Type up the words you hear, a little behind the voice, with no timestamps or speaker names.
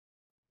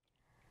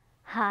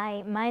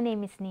Hi, my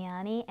name is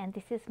Niyani and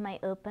this is my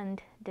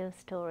opened door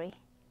story.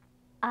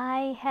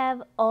 I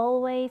have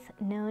always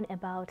known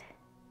about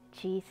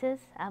Jesus.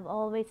 I've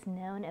always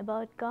known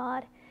about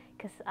God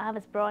because I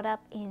was brought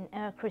up in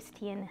a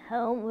Christian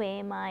home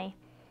where my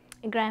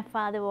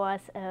grandfather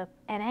was an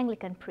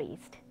Anglican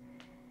priest.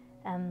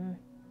 Um,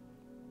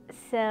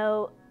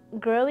 so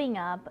growing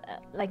up,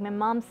 like my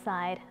mom's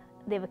side,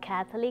 they were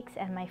Catholics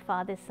and my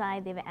father's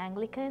side, they were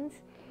Anglicans.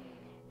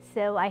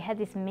 So I had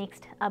this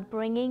mixed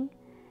upbringing,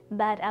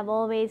 but I've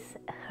always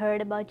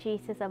heard about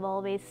Jesus. I've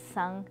always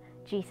sung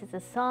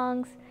Jesus'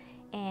 songs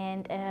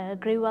and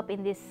grew up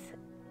in this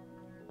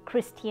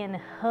Christian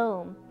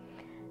home,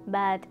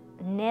 but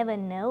never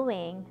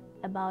knowing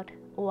about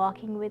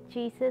walking with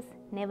Jesus,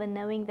 never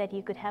knowing that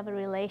you could have a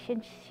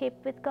relationship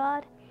with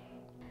God.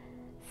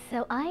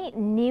 So I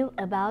knew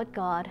about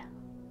God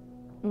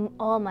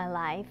all my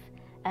life.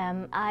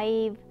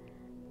 I've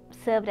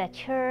served at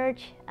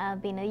church,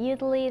 I've been a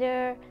youth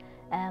leader,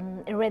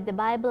 read the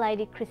Bible. I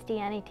did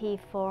Christianity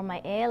for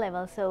my A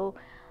level, so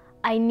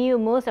I knew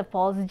most of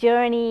Paul's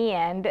journey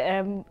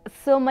and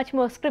so much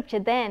more scripture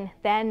then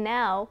than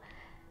now.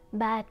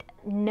 But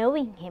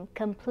knowing him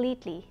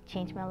completely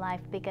changed my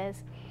life,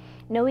 because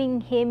knowing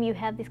him, you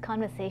have this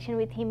conversation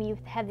with him, you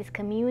have this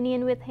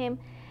communion with him,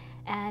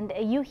 and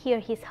you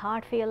hear his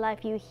heart for your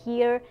life, you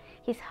hear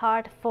his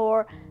heart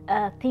for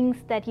things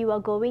that you are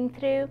going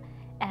through,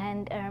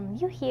 and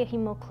you hear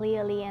him more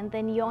clearly, and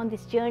then you're on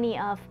this journey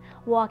of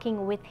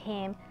walking with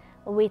him,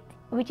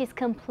 which is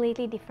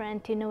completely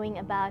different to knowing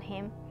about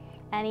him,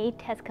 and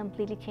it has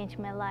completely changed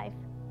my life.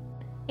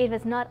 It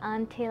was not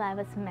until I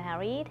was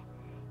married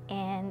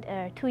and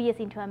 2 years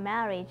into a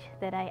marriage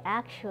that I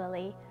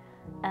actually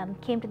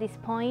came to this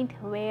point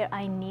where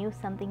I knew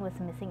something was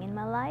missing in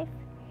my life.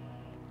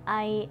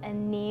 I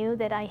knew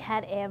that I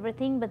had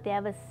everything, but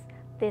there was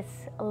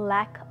this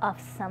lack of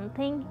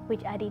something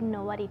which I didn't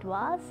know what it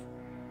was.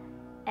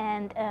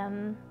 And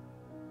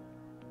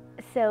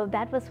so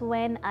that was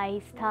when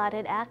I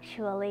started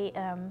actually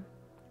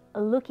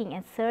looking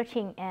and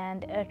searching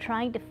and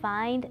trying to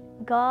find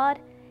God,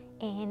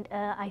 and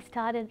I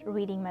started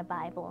reading my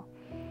Bible.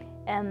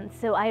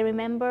 So I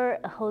remember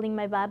holding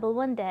my Bible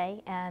one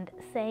day and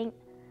saying,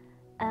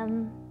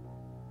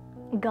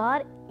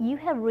 God, you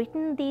have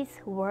written these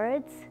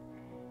words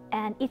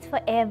and it's for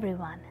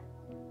everyone,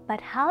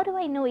 but how do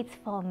I know it's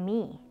for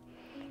me?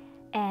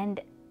 And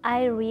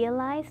I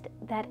realized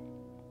that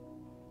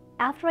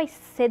after I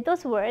said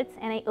those words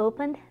and I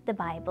opened the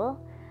Bible,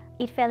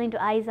 it fell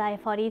into Isaiah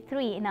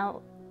 43.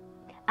 Now,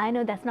 I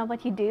know that's not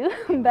what you do,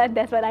 but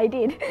that's what I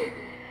did.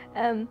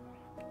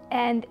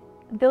 And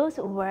those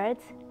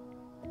words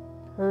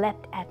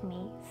leapt at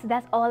me. So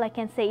that's all I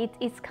can say.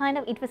 It was kind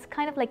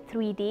of like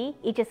 3D.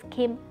 It just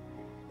came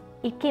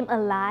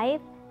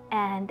alive,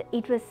 and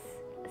it was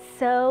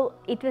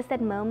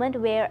that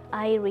moment where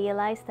I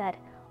realized that,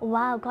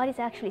 wow, God is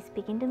actually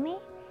speaking to me.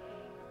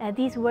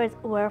 These words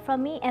were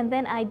from me, and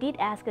then I did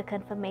ask a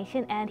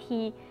confirmation, and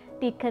he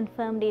did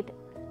confirm it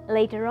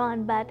later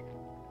on, but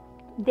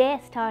there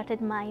started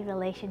my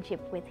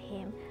relationship with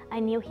him. I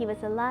knew he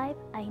was alive,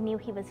 I knew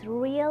he was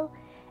real,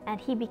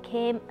 and he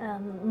became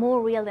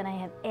more real than I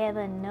have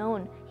ever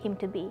known him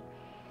to be.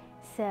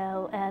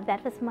 So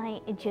that was my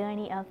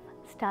journey of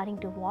starting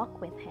to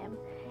walk with him,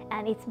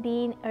 and it's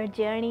been a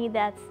journey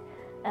that's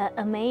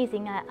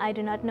amazing. I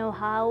do not know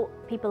how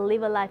people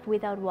live a life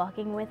without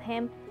walking with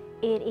him.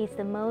 It is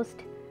the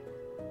most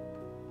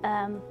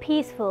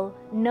peaceful,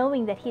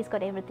 knowing that he's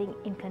got everything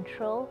in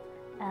control,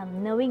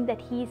 knowing that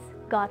he's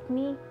got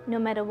me no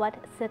matter what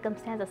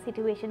circumstance or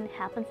situation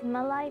happens in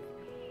my life,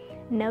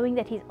 knowing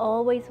that he's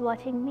always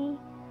watching me,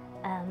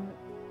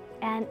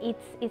 and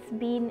it's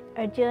been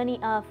a journey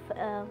of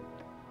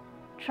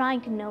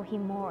trying to know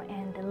him more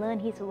and learn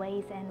his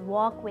ways and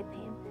walk with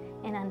him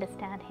and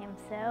understand him.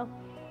 So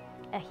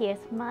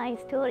here's my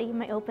story,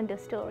 my open door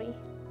story.